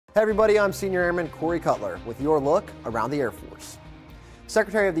Hey everybody, I'm Senior Airman Cory Kuttler with your look around the Air Force.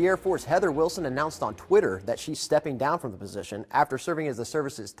 Secretary of the Air Force Heather Wilson announced on Twitter that she's stepping down from the position after serving as the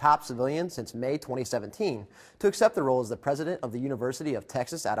service's top civilian since May 2017 to accept the role as the president of the University of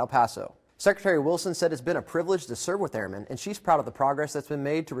Texas at El Paso. Secretary Wilson said it's been a privilege to serve with airmen, and she's proud of the progress that's been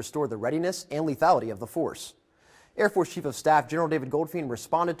made to restore the readiness and lethality of the force. Air Force Chief of Staff General David Goldfein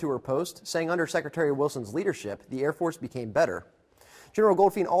responded to her post, saying under Secretary Wilson's leadership, the Air Force became better. General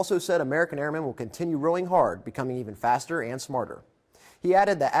Goldfein also said American airmen will continue rowing hard, becoming even faster and smarter. He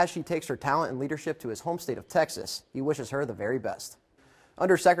added that as she takes her talent and leadership to his home state of Texas, he wishes her the very best.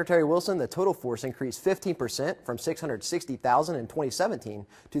 Under Secretary Wilson, the total force increased 15% from 660,000 in 2017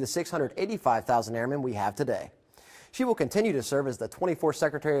 to the 685,000 airmen we have today. She will continue to serve as the 24th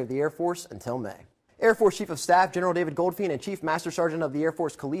Secretary of the Air Force until May. Air Force Chief of Staff General David Goldfein and Chief Master Sergeant of the Air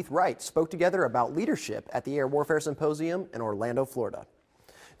Force Khalith Wright spoke together about leadership at the Air Warfare Symposium in Orlando, Florida.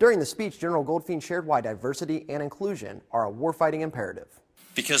 During the speech, General Goldfein shared why diversity and inclusion are a warfighting imperative.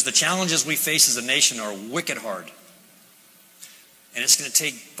 Because the challenges we face as a nation are wicked hard. And it's going to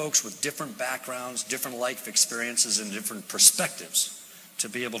take folks with different backgrounds, different life experiences, and different perspectives to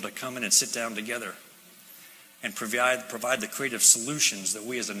be able to come in and sit down together and provide the creative solutions that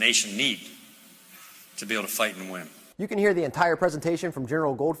we as a nation need to be able to fight and win. You can hear the entire presentation from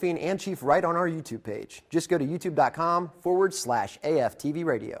General Goldfein and Chief Wright on our YouTube page. Just go to youtube.com/AFTV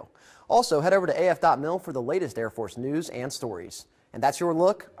Radio. Also, head over to af.mil for the latest Air Force news and stories. And that's your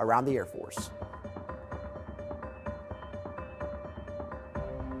look around the Air Force.